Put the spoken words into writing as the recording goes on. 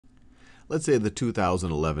let's say the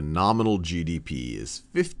 2011 nominal GDP is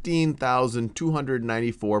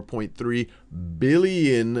 $15,294.3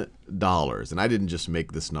 billion. And I didn't just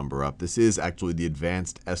make this number up. This is actually the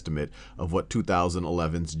advanced estimate of what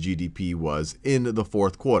 2011's GDP was in the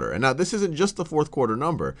fourth quarter. And now this isn't just the fourth quarter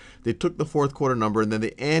number. They took the fourth quarter number and then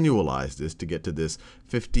they annualized this to get to this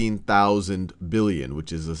 15,000 billion,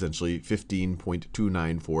 which is essentially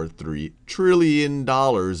 $15.2943 trillion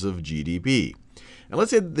of GDP. And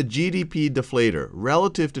let's say that the GDP deflator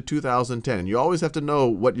relative to 2010, you always have to know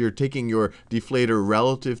what you're taking your deflator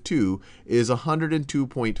relative to, is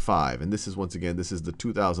 102.5. And this is, once again, this is the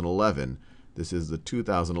 2011. This is the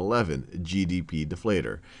 2011 GDP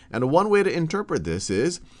deflator. And one way to interpret this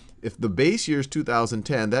is, if the base year is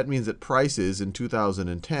 2010, that means that prices in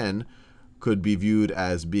 2010 could be viewed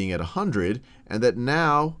as being at 100, and that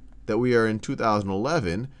now that we are in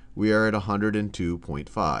 2011, we are at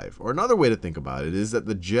 102.5. Or another way to think about it is that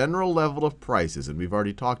the general level of prices, and we've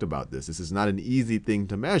already talked about this, this is not an easy thing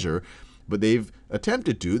to measure, but they've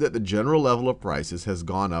attempted to, that the general level of prices has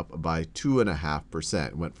gone up by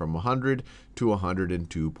 2.5%. Went from 100 to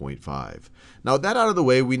 102.5. Now, with that out of the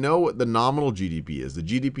way, we know what the nominal GDP is, the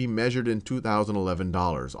GDP measured in 2011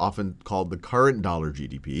 dollars, often called the current dollar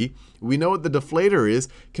GDP. We know what the deflator is.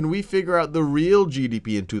 Can we figure out the real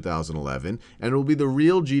GDP in 2011? And it will be the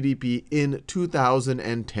real GDP in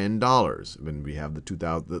 2010 dollars when we have the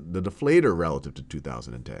deflator relative to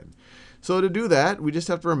 2010. So to do that, we just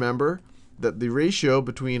have to remember that the ratio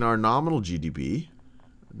between our nominal GDP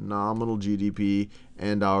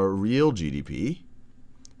and our real GDP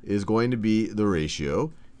is going to be the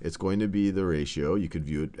ratio. It's going to be the ratio. You could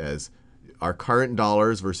view it as our current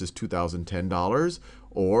dollars versus 2010 dollars,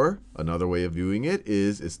 or another way of viewing it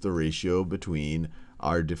is it's the ratio between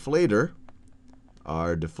our deflator,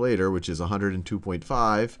 which is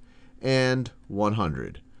 102.5, and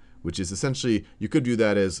 100. Which is essentially, you could view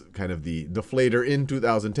that as kind of the deflator in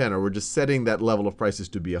 2010, or we're just setting that level of prices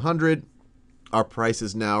to be 100. Our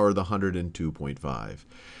prices now are the 102.5.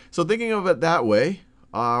 So thinking of it that way,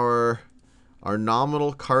 our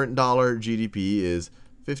nominal current dollar GDP is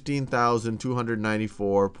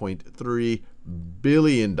 $15,294.3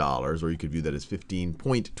 billion, or you could view that as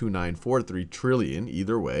 15.2943 trillion,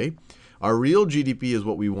 either way. Our real GDP is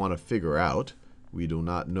what we want to figure out. We do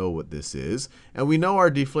not know what this is. And we know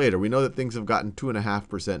our deflator. We know that things have gotten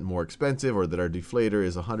 2.5% more expensive, or that our deflator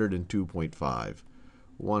is 102.5.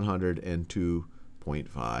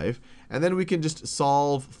 102.5. And then we can just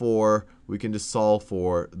solve for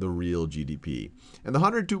the real GDP. And the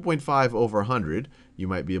 102.5 over 100, you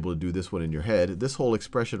might be able to do this one in your head. This whole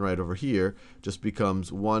expression right over here just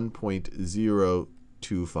becomes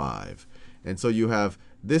 1.025. And so you have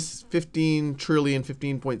this 15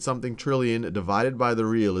 point something trillion divided by the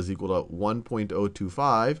real is equal to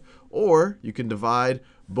 1.025, or you can divide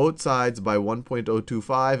both sides by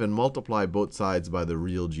 1.025 and multiply both sides by the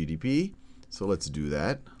real GDP. So let's do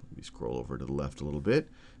that. Let me scroll over to the left a little bit.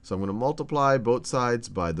 So I'm going to multiply both sides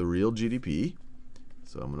by the real GDP.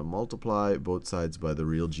 So I'm going to multiply both sides by the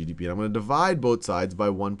real GDP. And I'm going to divide both sides by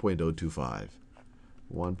 1.025.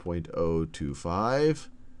 1.025.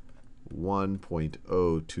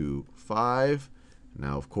 1.025.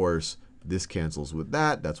 Now, of course, this cancels with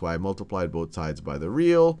that. That's why I multiplied both sides by the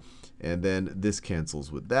real. And then this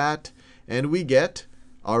cancels with that. And we get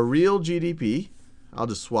our real GDP. I'll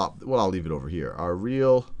just swap. Well, I'll leave it over here. Our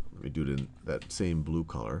real, let me do it in that same blue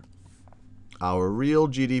color. Our real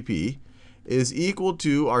GDP is equal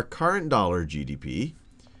to our current dollar GDP,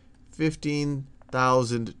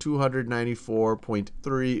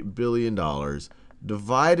 $15,294.3 billion,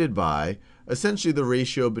 divided by essentially the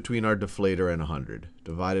ratio between our deflator and 100,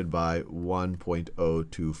 divided by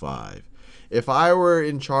 1.025. If I were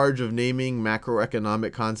in charge of naming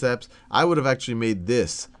macroeconomic concepts, I would have actually made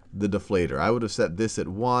this the deflator. I would have set this at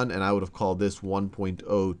 1, and I would have called this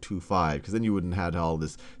 1.025, because then you wouldn't have all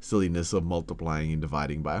this silliness of multiplying and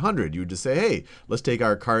dividing by 100. You would just say, hey, let's take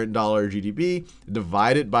our current dollar GDP,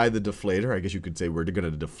 divide it by the deflator. I guess you could say we're going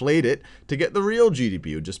to deflate it to get the real GDP.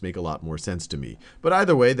 It would just make a lot more sense to me. But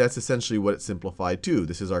either way, that's essentially what it's simplified to.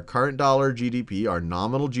 This is our current dollar GDP, our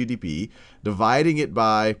nominal GDP, dividing it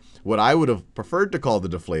by what I would have preferred to call the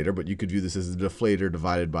deflator, but you could view this as the deflator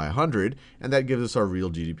divided by 100, and that gives us our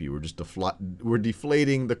real GDP. We're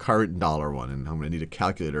deflating the current dollar one, and I'm going to need a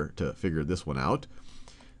calculator to figure this one out.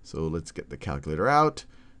 So let's get the calculator out.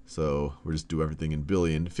 So we'll just do everything in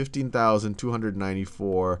billion.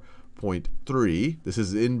 15,294.3. This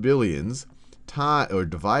is in billions, or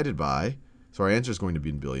divided by, so our answer is going to be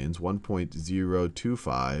in billions,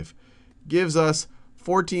 1.025, gives us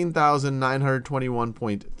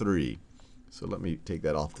 14,921.3. So let me take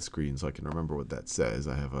that off the screen so I can remember what that says.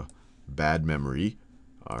 I have a bad memory.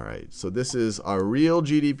 All right, so this is our real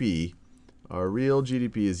GDP. Our real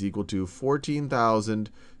GDP is equal to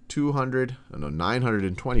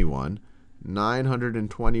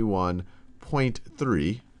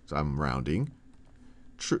 921.3, so I'm rounding,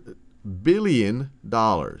 billion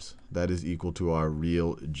dollars. That is equal to our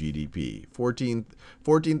real GDP.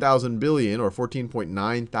 14,000 billion or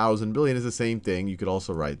 14.9 thousand billion is the same thing. You could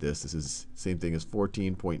also write this. This is the same thing as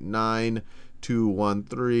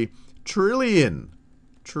 14.9213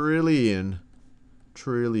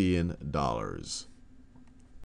 trillion dollars.